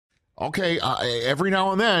okay, every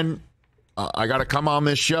now and then I got to come on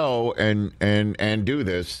this show and do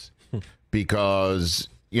this because,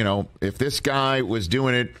 you know, if this guy was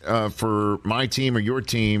doing it for my team or your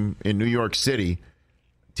team in New York City,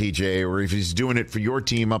 TJ, or if he's doing it for your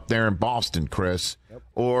team up there in Boston, Chris,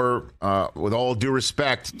 or with all due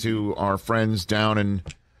respect to our friends down in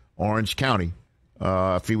Orange County,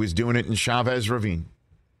 if he was doing it in Chavez Ravine,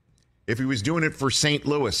 if he was doing it for St.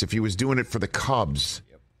 Louis, if he was doing it for the Cubs,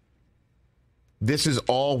 this is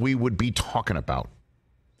all we would be talking about.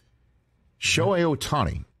 Shohei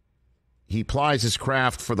Ohtani, he plies his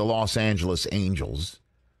craft for the Los Angeles Angels.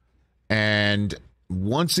 And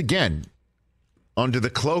once again, under the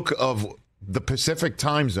cloak of the Pacific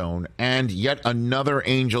time zone and yet another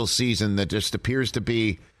Angels season that just appears to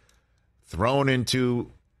be thrown into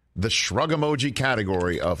the shrug emoji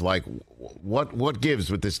category of like, what gives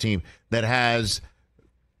with this team that has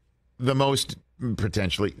the most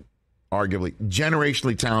potentially, arguably,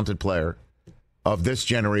 generationally talented player of this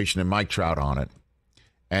generation and Mike Trout on it.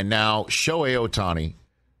 And now Shohei Ohtani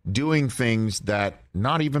doing things that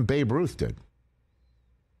not even Babe Ruth did.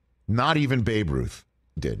 Not even Babe Ruth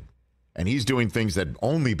did. And he's doing things that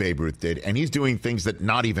only Babe Ruth did. And he's doing things that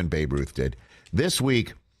not even Babe Ruth did. This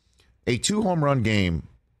week, a 2-home run game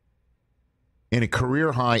in a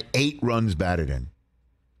career-high 8 runs batted in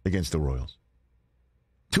against the Royals.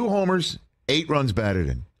 2 homers, 8 runs batted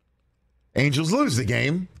in. Angels lose the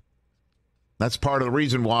game. That's part of the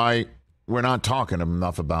reason why we're not talking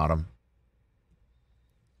enough about him.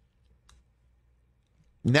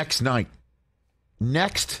 Next night,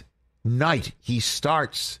 he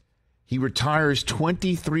starts. He retires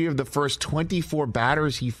 23 of the first 24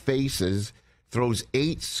 batters he faces, throws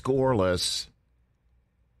 8 scoreless,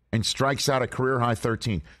 and strikes out a career-high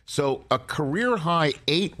 13. So a career-high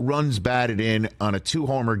 8 runs batted in on a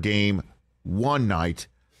 2-homer game one night.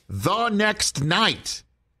 The next night.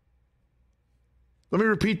 Let me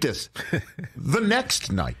repeat this. The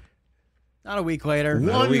next night. Not a week later.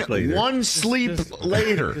 One sleep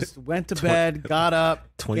later. Just went to bed, got up,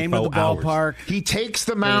 came to the ballpark. He takes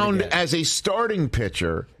the mound as a starting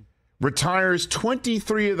pitcher, retires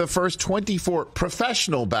 23 of the first 24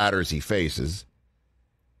 professional batters he faces,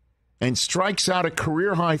 and strikes out a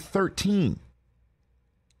career-high 13.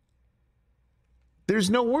 There's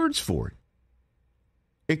no words for it.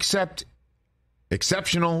 Except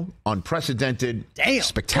exceptional, unprecedented,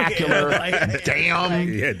 spectacular, damn.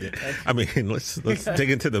 Yeah, I mean, let's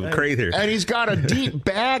dig into the crater. And he's got a deep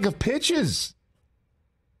bag of pitches.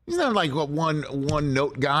 He's not like a one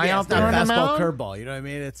note guy out there on the mound. Curveball, you know what I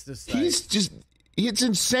mean? It's just it's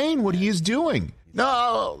insane what he is doing.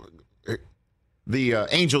 No, the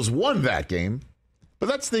Angels won that game,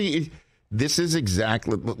 but this is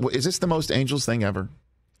exactly, is this the most Angels thing ever?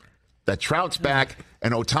 That Trout's back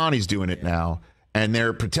and Ohtani's doing it now, and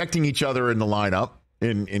they're protecting each other in the lineup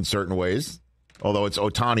in certain ways, although it's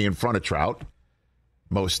Ohtani in front of Trout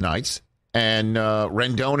most nights. And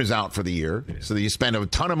Rendon is out for the year, so you spend a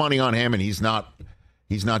ton of money on him, and he's not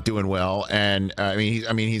doing well. And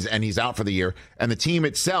he's out for the year. And the team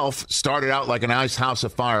itself started out like an ice house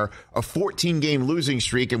of fire, a 14-game losing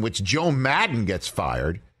streak in which Joe Madden gets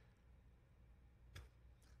fired,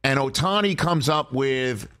 and Ohtani comes up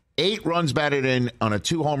with 8 runs batted in on a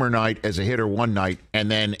 2-homer night as a hitter one night,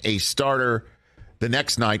 and then a starter the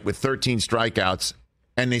next night with 13 strikeouts,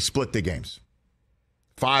 and they split the games.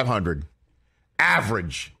 500.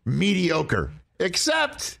 Average. Mediocre.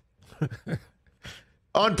 Except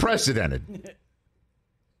unprecedented.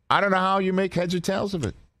 I don't know how you make heads or tails of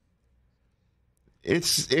it.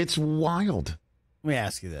 It's wild. Let me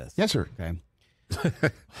ask you this. Yes, sir. Okay.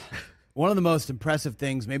 One of the most impressive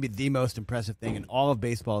things, maybe the most impressive thing in all of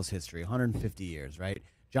baseball's history, 150 years, right?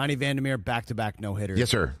 Johnny Vandermeer, back-to-back no-hitters. Yes,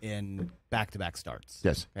 sir. In back-to-back starts.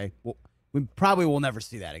 Yes. Okay. Well, we probably will never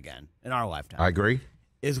see that again in our lifetime. I agree.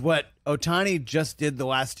 Is what Ohtani just did the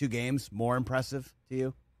last 2 games more impressive to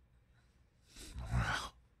you?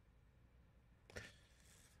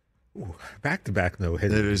 Back-to-back no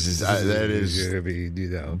hit. That is.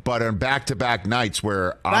 But on back-to-back nights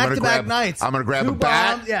where I'm going to grab a bat. I'm going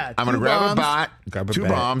to grab a bat, 2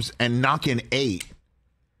 bombs, and knock in 8,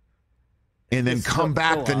 and then come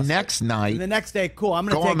back the next night. And the next day, cool. I'm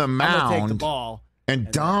going to go on the mound, take the ball and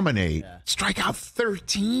dominate. Strike out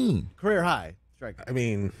 13, career high. I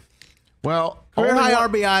mean, well, career high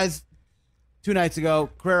RBIs 2 nights ago.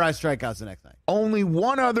 Career high strikeouts the next night. Only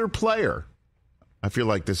one other player. I feel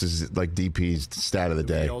like this is like DP's stat of the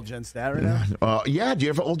day. The old gen stat right now? Yeah. Do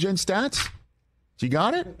you have old gen stats? You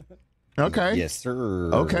got it? Okay. Yes,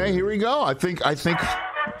 sir. Okay, here we go. I think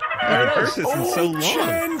haven't heard this in so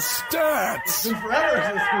long. Stats.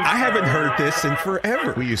 I haven't heard this in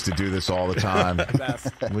forever. We used to do this all the time.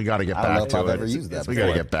 We got to get back to it. We got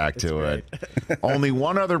to get back to it. Only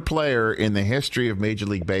one other player in the history of Major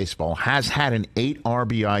League Baseball has had an 8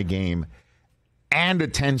 RBI game and a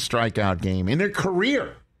 10 strikeout game in their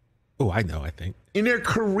career. Oh, I know, I think. In their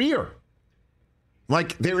career.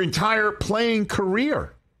 Like their entire playing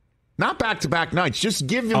career. Not back-to-back nights. Just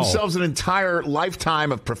give themselves an entire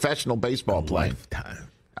lifetime of professional baseball playing. Lifetime.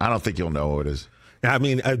 I don't think you'll know who it is. I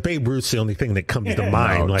mean, Babe Ruth's the only thing that comes to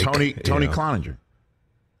mind. No, like Tony Cloninger.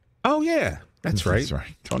 Oh, yeah. That's right. That's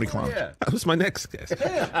right. Tony Cloninger. Yeah. That was my next guess.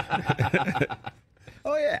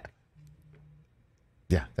 Oh, yeah.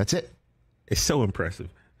 Yeah, that's it. It's so impressive.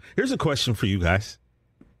 Here's a question for you guys.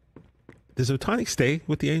 Does Ohtani stay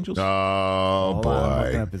with the Angels? Oh, Hold on, I'm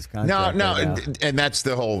looking boy. up his contract No, right now. and that's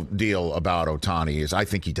the whole deal about Ohtani is I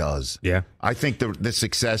think he does. Yeah. I think the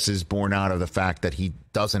success is born out of the fact that he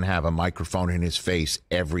doesn't have a microphone in his face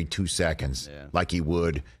every 2 seconds like he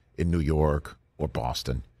would in New York or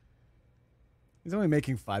Boston. He's only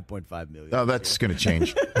making $5.5 million. Oh, that's going to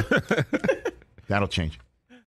change. That'll change.